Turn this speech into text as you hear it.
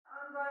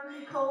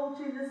He called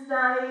to the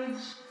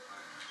stage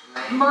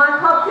Mike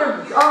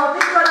Hopkins. Oh,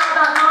 this went up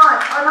that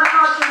night. I know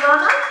Mike's a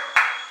runner.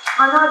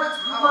 I know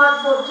Mike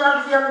bought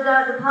jugs the other day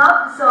at the pub,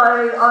 so I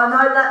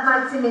know that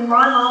makes him, in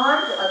my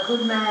mind, a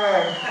good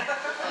man.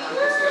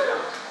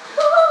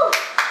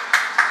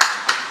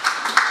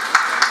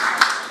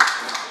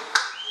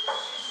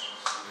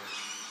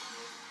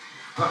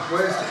 But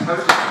where's the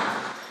coach?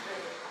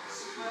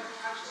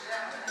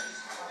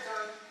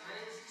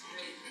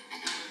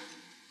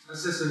 As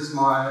this is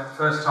my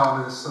first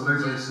time in a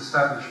salubrious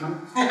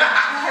establishment,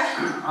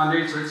 I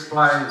need to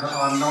explain that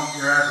I'm not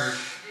your average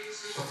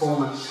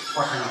performance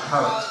fucking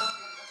poet.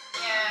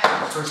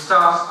 For a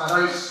start, I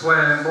don't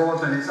swear more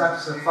than is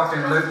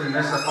absolutely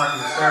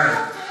necessary.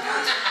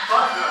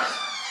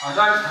 I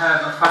don't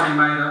have a funny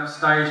made-up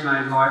stage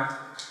name like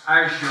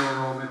Azure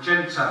or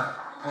Magenta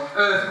or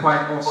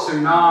Earthquake or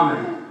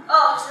Tsunami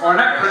or an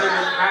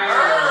acronym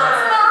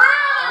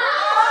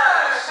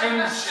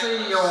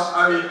MC or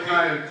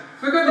OK.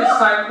 For goodness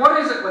sake, what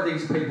is it with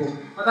these people?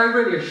 Are they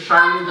really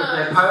ashamed of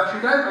their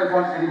poetry? Don't they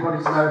want anybody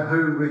to know who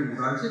really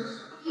wrote it?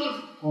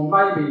 Or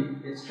maybe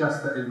it's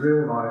just that in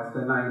real life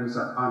their names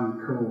are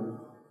uncool.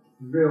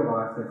 In real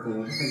life they're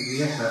called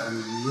Henrietta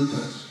and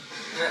Rupert.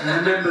 And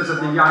they're members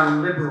of the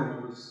Young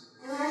Liberals.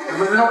 And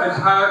when they're not in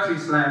poetry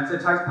slams, they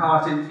take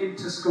part in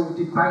inter-school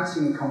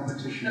debating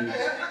competitions,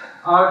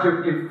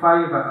 arguing in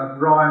favour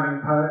of rhyming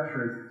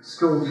poetry,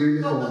 school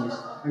uniforms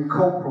and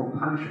corporal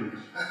punishment.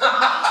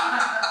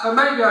 But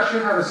maybe I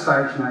should have a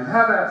stage name.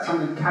 How about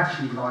something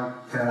catchy like...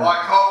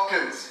 like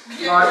Hopkins.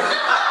 Like...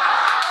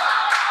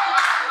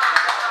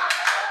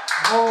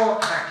 more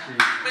catchy.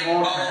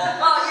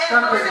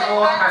 Something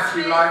more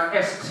catchy like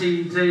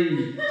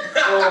STD.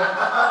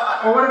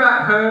 Or what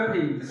about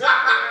herpes?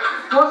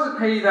 Wasn't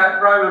he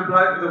that Roman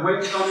bloke with the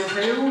wings on his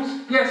heels?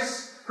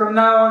 Yes, from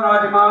now on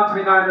I demand to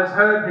be known as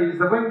Herpes,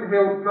 the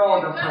winged-heeled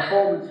god of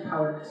performance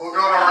poets.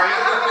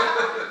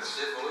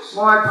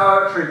 My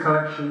poetry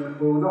collection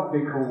will not be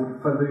called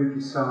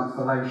Faludistan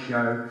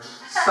Fellatio,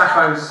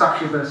 Sappho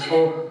Succubus,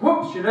 or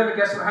whoops, you never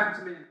guess what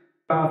happened to me in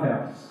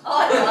bathhouse.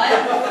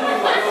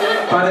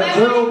 But it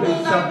will be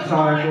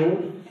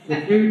subtitled,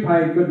 if you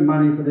pay good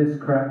money for this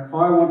crap,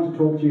 I want to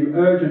talk to you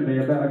urgently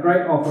about a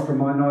great offer from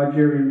my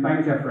Nigerian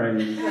banker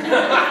friends.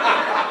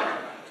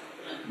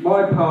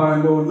 My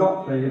poem will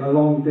not be a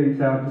long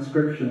detailed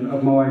description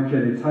of my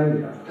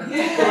genitalia.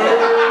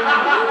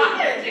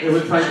 It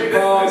would take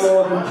far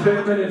more than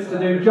 2 minutes to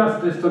do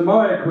justice to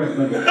my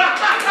equipment.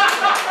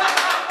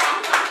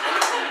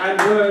 And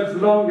words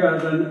longer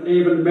than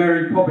even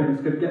Mary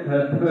Poppins could get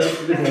her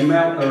pert little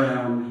mouth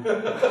around.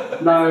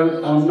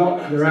 No, I'm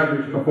not your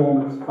average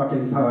performance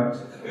fucking poet,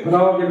 but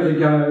I'll give it a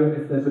go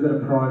if there's a bit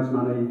of prize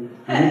money,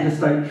 an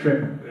interstate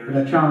trip, and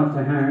a chance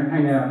to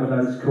hang out with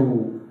those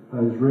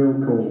real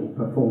cool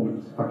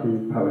performance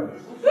fucking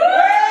poets.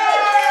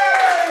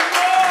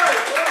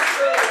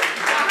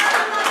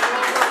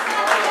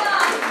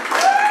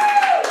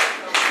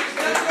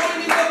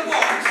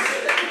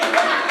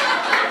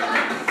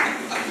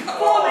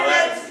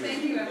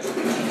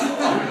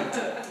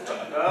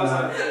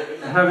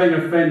 Having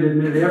offended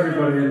nearly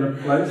everybody in the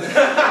place,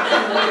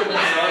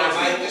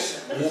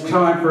 it's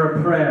time for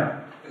a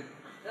prayer.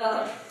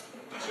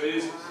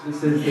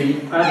 This is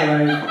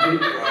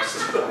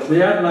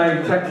the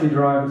Adelaide taxi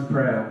driver's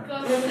prayer.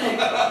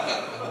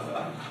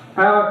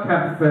 Our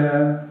cab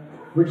fare,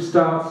 which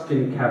starts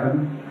in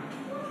cabin,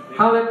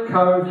 Hullet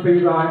Cove be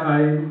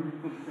thy aim,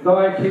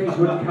 thy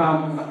Kingswood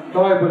come,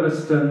 thy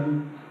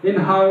Williston, in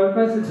Hove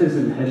as it is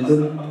in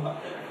Hendon.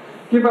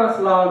 Give us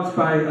Lance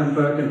Bay and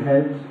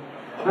Birkenhead,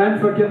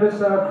 and forgive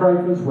us our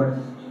crafers west,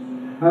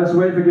 as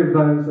we forgive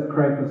those that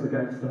crave us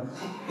against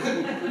us.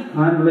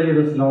 And lead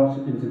us not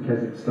into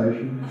Keswick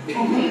Station,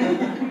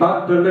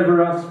 but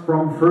deliver us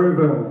from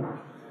Frueville.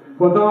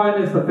 For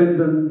thine is the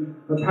Findon,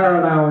 the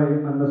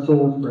Paralowie and the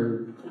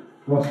Salisbury.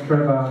 Was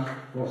Trevor,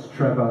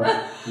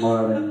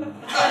 Myling.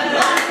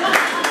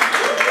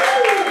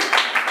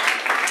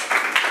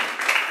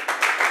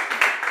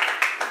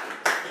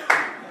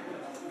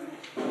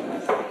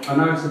 I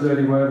know it's a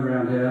dirty word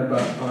around here,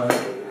 but I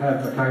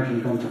have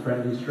occasionally gone to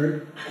Friendly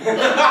Street.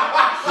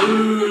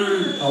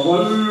 I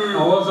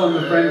was on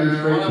the Friendly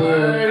Street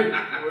board.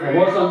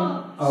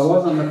 I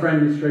was on the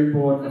Friendly Street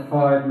board for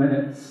 5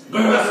 minutes.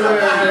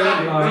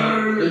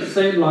 It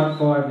seemed like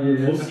 5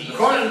 years.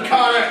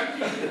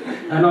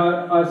 And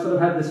I sort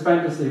of had this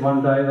fantasy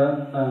one day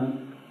that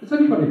has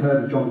anybody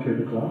heard of John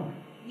Cooper Clarke?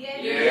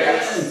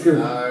 Yes. It's good.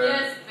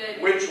 Yes,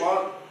 baby. Which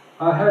one?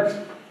 I had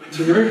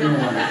the original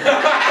one.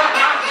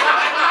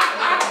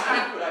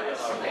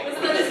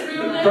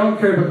 John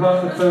Cooper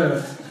Clarke the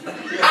first.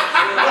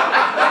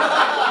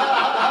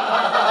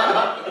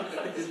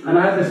 And I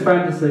had this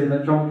fantasy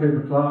that John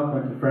Cooper Clarke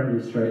went to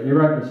Friendly Street. He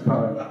wrote this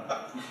poem.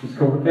 It's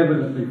called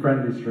Evidently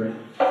Friendly Street.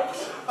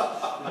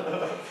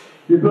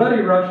 You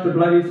bloody rush to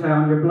bloody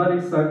town, you're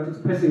bloody soaked, it's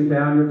pissing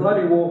down, you're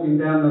bloody walking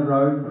down the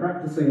road,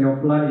 practising your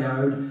bloody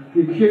ode.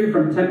 You queue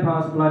from 10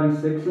 past bloody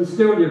 6 and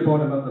still you're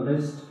bottom of the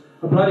list.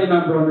 A bloody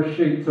number on a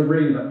sheet to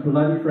read at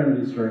bloody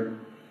Friendly Street.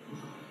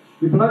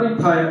 You bloody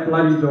pay at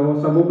bloody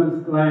door, some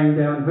woman's laying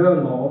down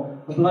her law,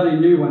 a bloody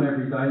new one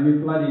every day, you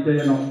bloody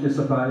dare not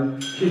disobey.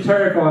 She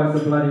terrifies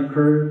the bloody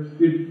crew,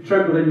 you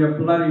tremble in your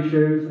bloody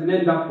shoes and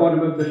end up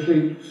bottom of the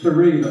sheet to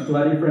read a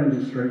bloody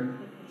friendly street.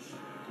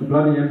 The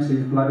bloody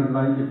MC's bloody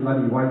late, you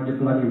bloody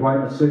wait,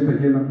 a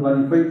superhuman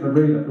bloody feet to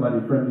read a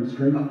bloody friendly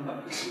street.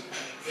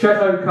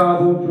 Chateau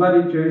cardboard,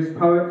 bloody juice,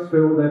 poets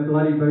fill their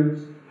bloody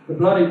boots, the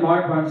bloody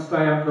mic won't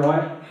stay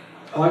upright,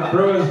 like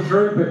brewers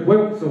droop, it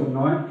wilts all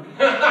night.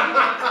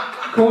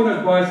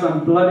 Cornered by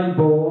some bloody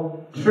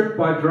bore, tripped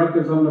by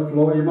drunkards on the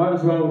floor, you might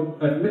as well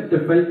admit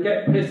defeat,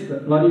 get pissed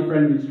at bloody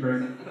friendly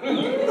street.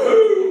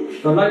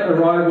 The late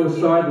arrivals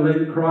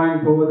sidling,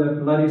 crying for their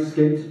bloody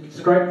skids,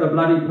 scrape the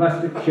bloody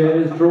plastic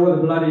chairs, draw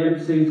the bloody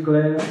MC's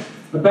glare.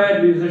 A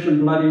bad musician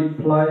bloody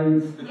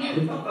plays,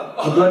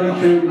 a bloody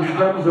tune, he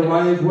strums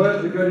away, his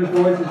words are good, his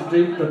voice is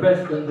deep, the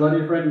best at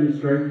bloody friendly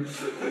street.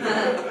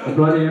 The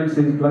bloody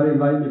MC's bloody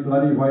late, you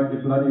bloody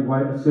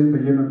wait, a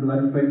superhuman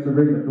bloody feet to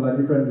read a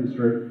bloody friendly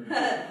street.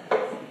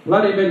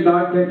 Bloody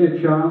midnight, get your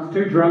chance,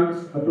 two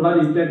drunks, a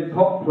bloody dead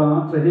pot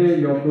plant to hear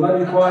your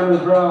bloody final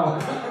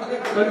draft.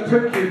 That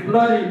took you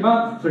bloody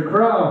months to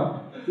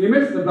craft. You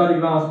missed the bloody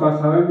last bus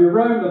home, you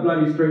roam the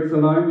bloody streets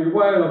alone, you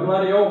wail a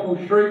bloody awful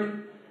shriek,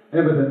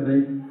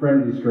 evidently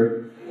friendly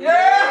street.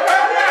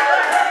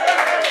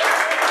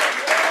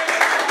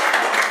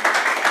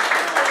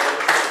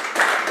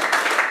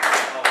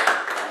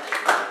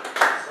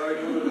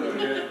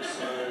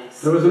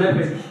 There was an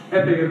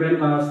epic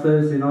event last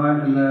Thursday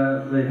night in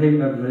the heat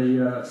of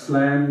the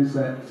slams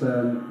at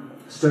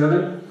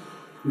Stirling.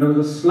 There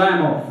was a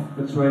slam off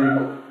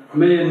between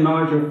me and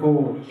Nigel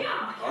Ford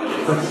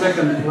for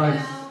second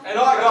place. And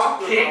I got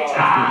kicked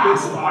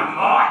ass by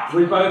Mike.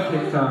 We both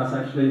kicked ass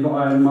actually, but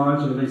I am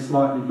marginally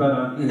slightly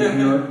better in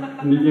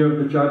the view of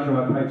the judge who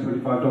I paid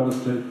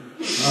 $25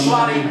 to.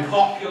 Bloody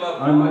popular.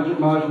 I'm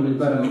marginally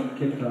better than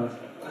kicked ass.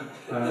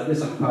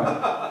 This is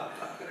part.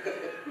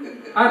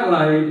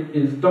 Adelaide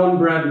is Don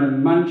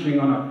Bradman munching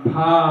on a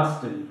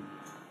pasty.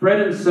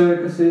 Bread and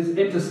circuses,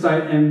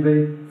 interstate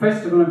envy,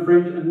 festival and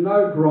fringe, and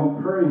no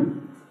Grand Prix.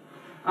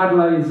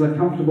 Adelaide is a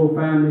comfortable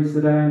family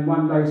sedan,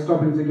 one day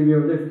stopping to give you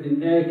a lift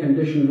in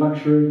air-conditioned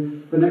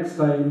luxury, the next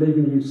day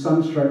leaving you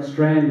sunstroke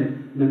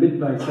stranded in a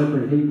midday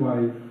February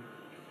heatwave.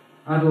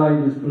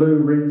 Adelaide is blue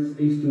rinse,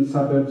 eastern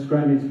suburbs,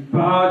 grannies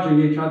barging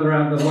each other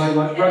out of the way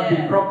like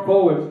rugby prop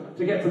forwards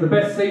to get to the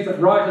best seats at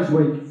Writers'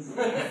 Week.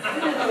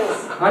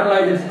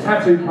 Adelaide is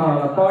tattoo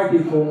parlour,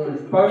 bikie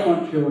fortress,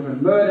 Beaumont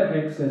children, murder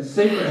excess,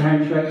 secret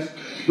handshakes,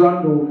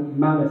 brundled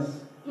malice.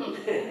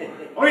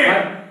 Oh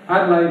yeah.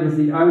 Adelaide is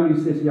the only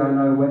city I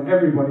know where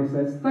everybody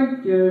says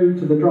thank you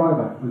to the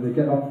driver when they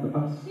get off the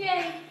bus.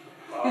 Yay.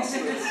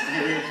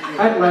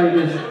 Adelaide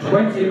is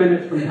 20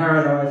 minutes from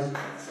paradise,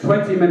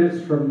 20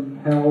 minutes from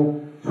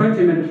hell,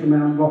 20 minutes from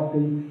Mount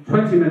Lofty,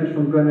 20 minutes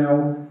from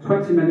Glenelg,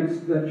 20 minutes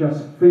that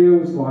just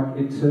feels like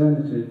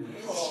eternity.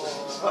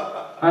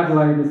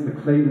 Adelaide is the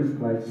cleanest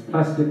place,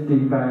 plastic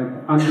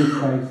debagged,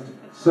 undefaced,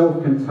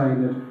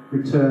 self-contained,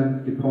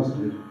 return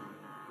deposited.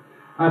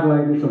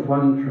 Adelaide is a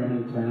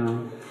one-train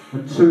town, a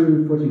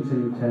two-footy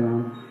team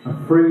town,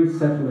 a free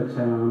settler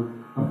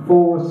town, a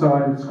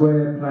four-sided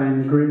square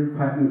plan grid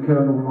pattern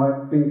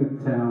kernel-like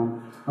fingered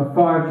town, a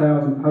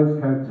 5,000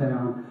 postcode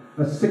town,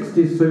 a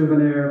 60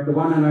 souvenir of the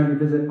one and only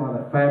visit by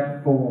the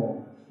Fab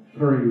Four.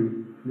 3.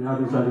 Now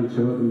there's only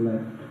 2 of them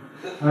left.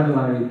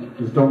 Adelaide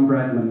is Don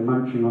Bradman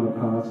munching on a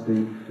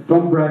pasty.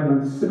 Don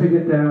Bradman sipping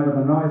it down with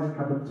a nice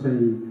cup of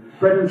tea.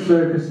 Bread and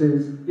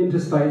circuses,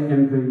 interstate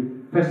envy,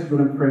 festival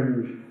and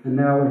fringe, and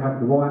now we have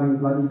the whining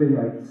bloody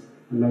V8s,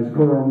 and those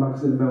poor old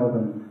mucks in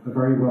Melbourne are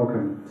very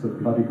welcome to the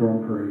bloody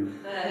Grand Prix.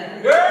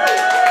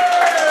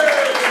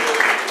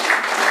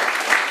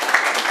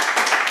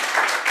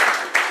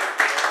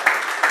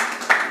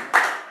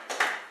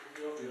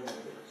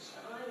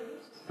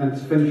 And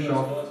to finish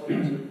off,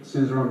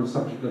 since we're on the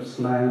subject of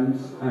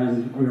slams,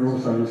 and we're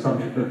also on the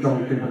subject of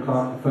John Cooper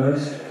Clarke I,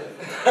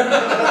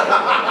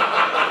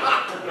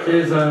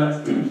 here's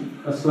a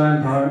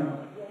slam poem,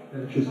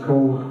 which is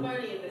called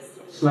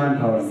Slam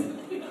Poem.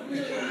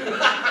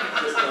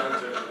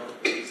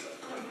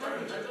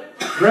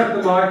 Grab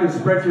the mic and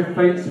spread your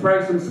feet,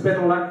 spray some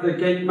spittle at the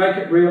geek, make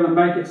it real and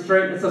make it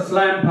street. It's a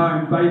slam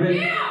poem, baby.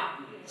 Yeah.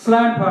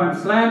 Slam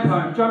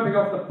poem, jumping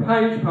off the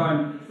page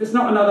poem. It's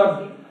not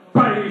another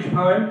beige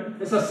poem,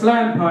 it's a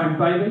slam poem,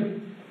 baby.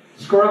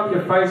 Screw up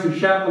your face and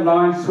shout the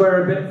lines,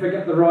 swear a bit,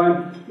 forget the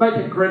rhyme, make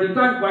it gritty,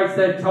 don't waste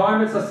their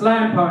time, it's a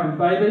slam poem,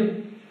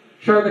 baby.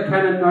 Show the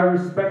canon no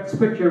respect,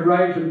 spit your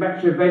rage and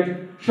match your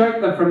vent,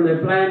 shake them from their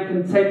bland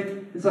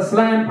content, it's a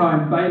slam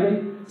poem,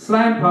 baby.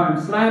 Slam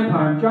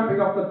poem, jumping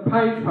off the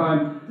page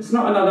poem, it's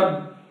not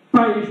another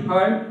beige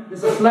poem,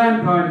 it's a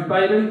slam poem,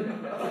 baby.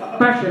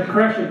 Bash it,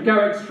 crash it,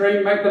 go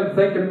extreme, make them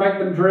think and make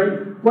them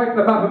dream, wake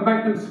them up and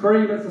make them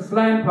scream, it's a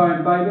slam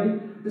poem, baby.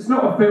 It's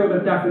not a field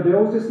of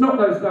daffodils, it's not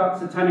those dark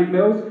satanic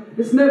mills,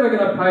 it's never going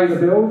to pay the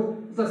bills,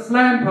 it's a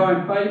slam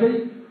poem,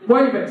 baby.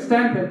 Wave it,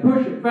 stamp it,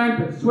 push it, vamp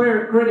it,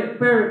 swear it, grit it,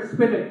 bear it,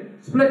 spit it,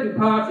 split and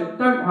part it,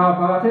 don't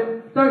half-heart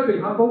it, don't be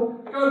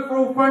humble, Go for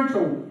all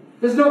frontal.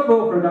 It's not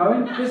Wilfred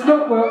Owen. It's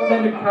not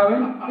Leonard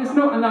Cohen. It's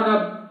not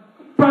another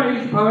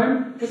beige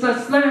poem. It's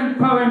a slam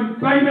poem,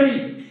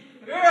 baby.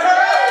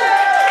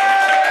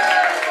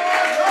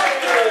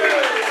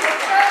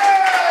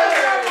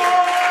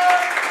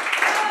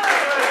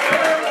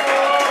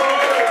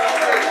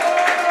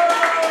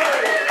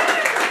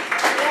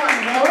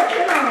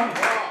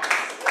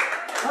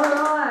 All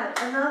right,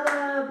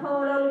 another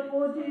poet I look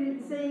forward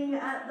to seeing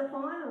at the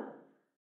final.